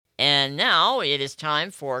And now it is time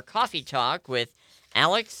for Coffee Talk with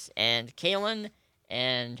Alex and Kalen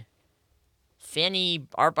and Fanny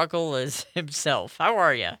Arbuckle as himself. How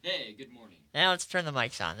are you? Hey, good morning. Now let's turn the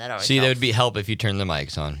mics on. That always See, helps. that would be help if you turn the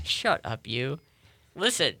mics on. Shut up, you.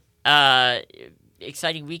 Listen,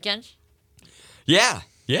 exciting weekend? Yeah.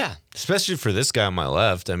 Especially for this guy on my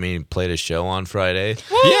left. I mean, played a show on Friday.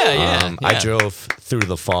 Yeah. I drove through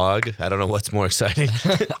the fog. I don't know what's more exciting.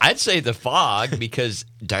 I'd say the fog because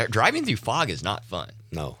driving through fog is not fun.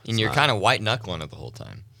 No. And you're kind of white-knuckling it the whole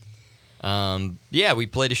time. We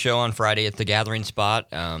played a show on Friday at the Gathering Spot,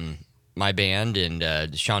 my band and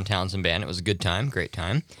the Sean Townsend band. It was a good time, great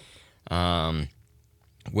time.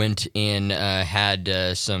 Went in,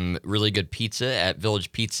 had some really good pizza at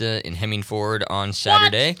Village Pizza in Hemmingford on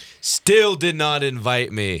Saturday. Still did not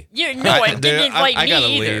invite me. Didn't invite me I gotta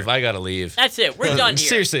either. leave. I gotta leave. That's it. We're done here.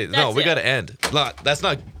 Seriously, we gotta end. That's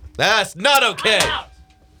not okay. I'm out.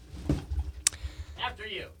 After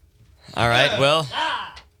you. All right, well,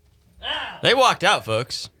 they walked out,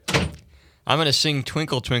 folks. I'm going to sing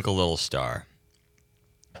Twinkle, Twinkle, Little Star.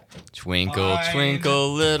 Twinkle,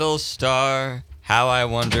 twinkle, little star, how I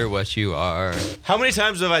wonder what you are. How many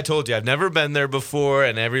times have I told you I've never been there before,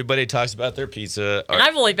 and everybody talks about their pizza? And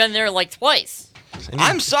I've only been there like twice.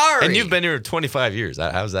 I'm sorry. And you've been here 25 years.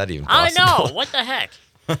 How's that even I possible? know. What the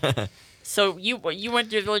heck? So you went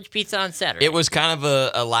to Village Pizza on Saturday. It was kind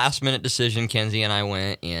of a last-minute decision. Kenzie and I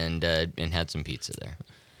went and had some pizza there.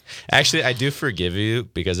 Actually, I do forgive you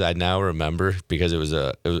because I now remember because it was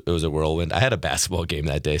a whirlwind. I had a basketball game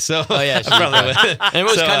that day, so Oh yeah, I probably would. and it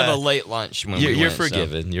was kind of a late lunch when we You're went,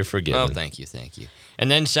 forgiven. So. You're forgiven. Oh, thank you.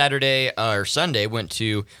 And then Sunday last night went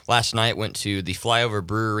to the Flyover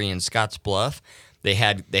Brewery in Scotts Bluff. They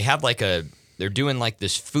have they're doing like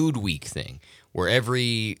this food week thing where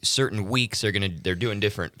every certain weeks they're doing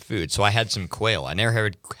different food. So I had some quail. I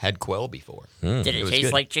never had quail before. Did it taste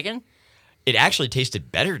good. like chicken? It actually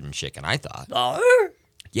tasted better than chicken, I thought.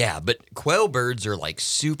 Yeah, but quail birds are like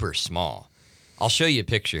super small. I'll show you a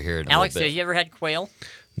picture here in a Alex, little bit. have you ever had quail?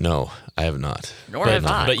 No, I have not. Nor have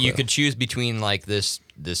I. But you could choose between like this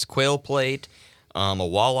quail plate, a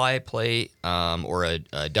walleye plate, or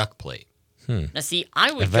a duck plate. Now, see,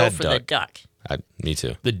 I would I've go had for the duck. duck. Me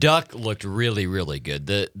too. The duck looked really, really good.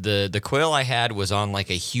 The quail I had was on like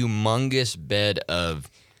a humongous bed of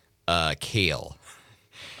kale.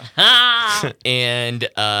 And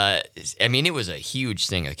I mean, it was a huge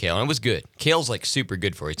thing of kale, and it was good. Kale's like super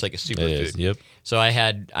good for you. It's like a superfood. Yep. So I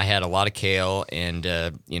had a lot of kale and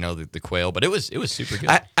the quail, but it was super good.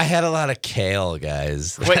 I had a lot of kale,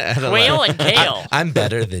 guys. Quail and kale. I'm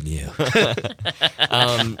better than you.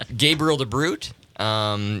 Gabriel the Brute,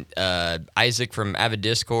 Isaac from Avid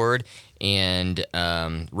Discord, and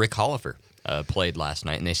Rick Hollifer played last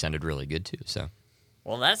night, and they sounded really good too. So.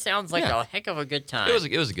 Well, that sounds like Yeah. a heck of a good time. It was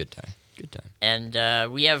a good time. Good time.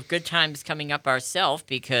 And we have good times coming up ourselves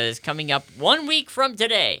because coming up 1 week from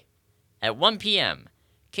today at 1 p.m.,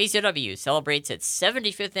 KCOW celebrates its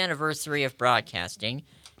 75th anniversary of broadcasting.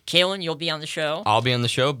 Kalen, you'll be on the show. I'll be on the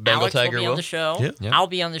show. Bengal Alex Tiger will be on the show. Yep. I'll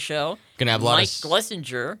be on the show. Gonna have a lot Mike of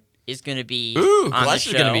Glessinger is going to be Ooh, on the Gless show.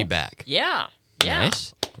 is gonna be back. Yeah.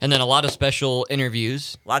 Nice. And then a lot of special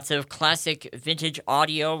interviews. Lots of classic vintage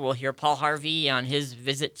audio. We'll hear Paul Harvey on his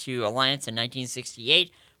visit to Alliance in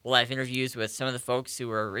 1968. We'll have interviews with some of the folks who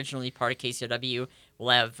were originally part of KCOW. We'll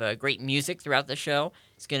have great music throughout the show.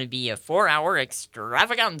 It's going to be a 4-hour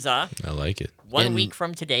extravaganza. I like it. 1 week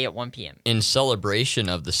from today at 1 p.m. In celebration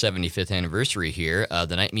of the 75th anniversary here,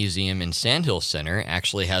 the Night Museum in Sandhill Center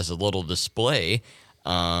actually has a little display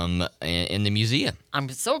in the museum. I'm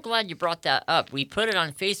so glad you brought that up. We put it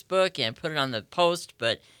on Facebook and put it on the post,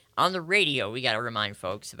 but on the radio, we got to remind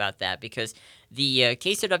folks about that because the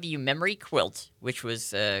KCOW Memory Quilt, which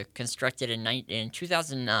was constructed in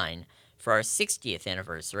 2009 for our 60th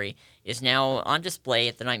anniversary, is now on display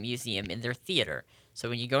at the Night Museum in their theater. So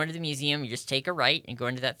when you go into the museum, you just take a right and go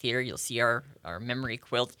into that theater. You'll see our memory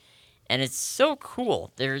quilt, and it's so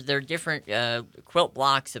cool. There are different quilt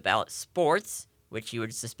blocks about sports, which you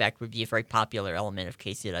would suspect would be a very popular element of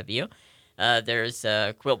KCOW. There's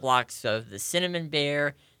quilt blocks of the Cinnamon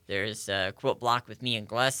Bear. There's a quilt block with me and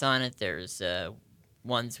Gless on it. There's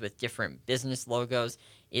ones with different business logos.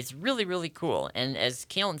 It's really, really cool. And as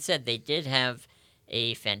Kalen said, they did have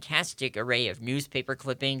a fantastic array of newspaper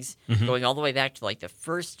clippings going all the way back to like the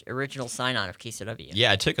first original sign-on of KCOW.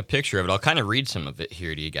 Yeah, I took a picture of it. I'll kind of read some of it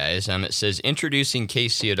here to you guys. It says, introducing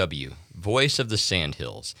KCOW, voice of the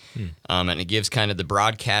Sandhills. And it gives kind of the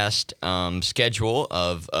broadcast schedule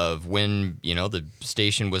of when, the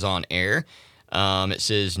station was on air. It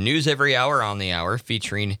says, news every hour on the hour,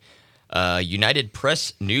 featuring United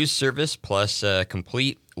Press News Service plus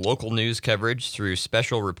complete local news coverage through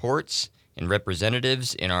special reports and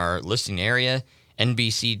representatives in our listening area,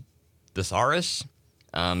 NBC Thesaurus,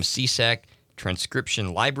 CSAC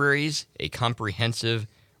transcription libraries, a comprehensive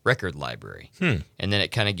record library. And then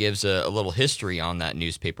it kind of gives a little history on that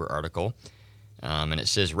newspaper article. And it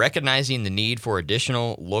says, recognizing the need for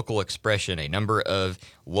additional local expression, a number of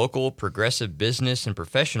local progressive business and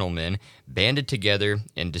professional men banded together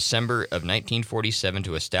in December of 1947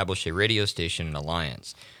 to establish a radio station in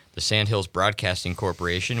Alliance. The Sandhills Broadcasting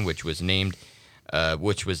Corporation, which was the name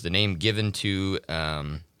given to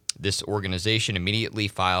this organization, immediately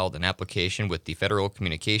filed an application with the Federal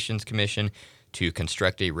Communications Commission to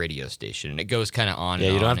construct a radio station. And it goes kind of on and on.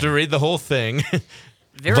 Yeah, you don't have to read the whole thing.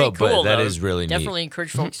 Very But cool. that though. is really neat. Definitely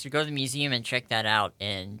encourage folks to go to the museum and check that out.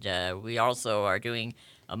 And we also are doing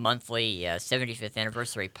a monthly 75th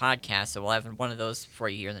anniversary podcast, so we'll have one of those for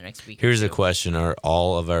you here in the next week. Here's or a two. question: are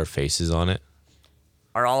all of our faces on it?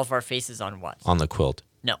 Are all of our faces on what? On the quilt?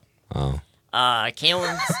 No. Oh,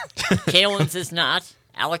 Kalen's is not.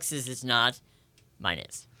 Alex's is not. Mine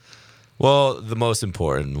is. well, the most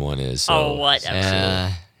important one is. So, Oh,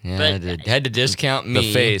 whatever. Yeah, But- had to discount me.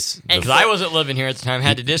 The face. And- Because I wasn't living here at the time.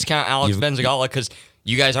 Had to discount Alex Benzagala because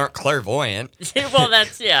you guys aren't clairvoyant. Well,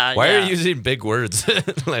 that's, yeah. Why yeah. are you using big words?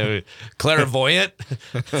 Like, clairvoyant?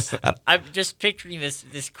 I'm just picturing this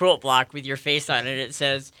quilt block with your face on it. It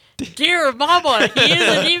says, "Dear Mama, he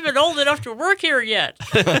isn't even old enough to work here yet."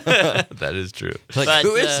 That is true. Like, But,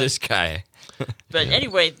 who is this guy? But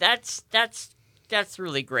anyway, that's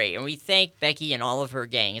really great, and we thank Becky and all of her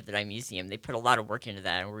gang at the Dye Museum. They put a lot of work into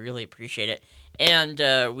that, and we really appreciate it. And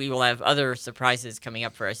we will have other surprises coming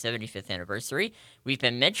up for our 75th anniversary. We've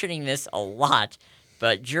been mentioning this a lot,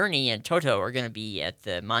 but Journey and Toto are going to be at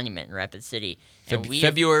the Monument in Rapid City. And we have-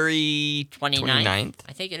 February 29th,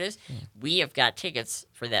 I think it is. We have got tickets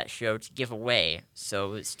for that show to give away,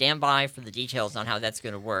 so stand by for the details on how that's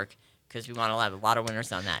going to work, because we want to have a lot of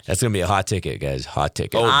winners on that. That's going to be a hot ticket, guys. Hot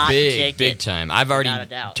ticket. Oh, Hot big ticket. time. I've already Without a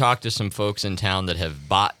doubt. talked to some folks in town that have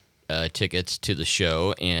bought tickets to the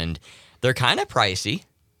show, and they're kind of pricey.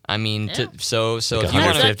 I mean, Yeah. so Like if you want That's, to...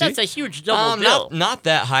 150? that's a huge double bill. Not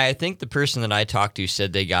that high. I think the person that I talked to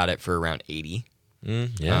said they got it for around 80. Yeah.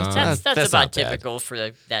 That's not about bad. typical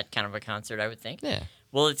for that kind of a concert, I would think. Yeah.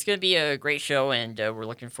 Well, it's going to be a great show, and we're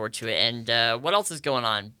looking forward to it. And what else is going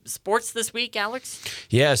on? Sports this week, Alex?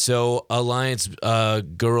 Yeah, so Alliance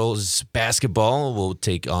girls basketball will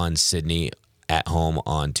take on Sydney at home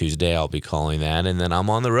on Tuesday. I'll be calling that. And then I'm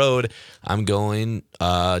on the road. I'm going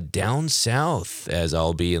down south as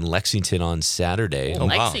I'll be in Lexington on Saturday. Oh,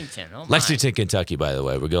 wow. Lexington. Oh, my. Lexington, Kentucky, by the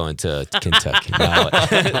way. We're going to Kentucky.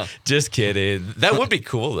 No, just kidding. That would be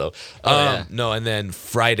cool, though. yeah. No, and then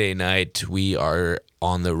Friday night, we are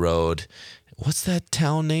on the road. What's that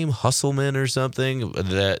town name? Hustleman or something?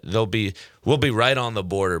 We'll be right on the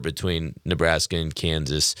border between Nebraska and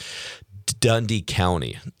Kansas, Dundee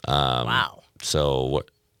County. Wow. So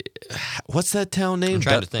what's that town name? I'm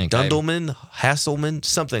trying to think. Dundelman, Hasselman,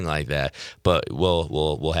 something like that. But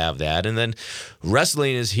we'll have that. And then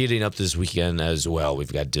wrestling is heating up this weekend as well.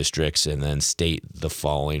 We've got districts and then state the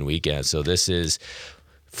following weekend. So this is,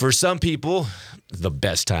 for some people, the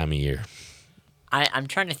best time of year. I'm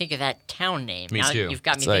trying to think of that town name. Me now too. You've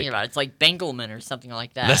got me It's thinking like- about it. It's like Bengalman or something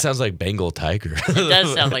like that. That sounds like Bengal Tiger. It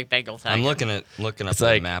does sound like Bengal Tiger. I'm looking up It's the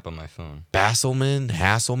like- map on my phone. Basselman,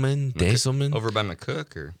 Hasselman, Daselman. Over by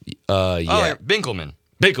McCook or... Yeah. Binkelman.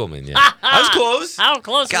 Binkelman, yeah. I was close. How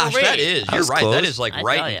close Gosh, were we? that is. I You're was right. close. That is like I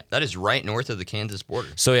tell ya. that is right north of the Kansas border.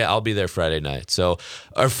 So yeah, I'll be there Friday night. So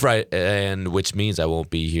and which means I won't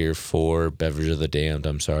be here for Beverage of the Damned.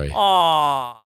 I'm sorry. Aw.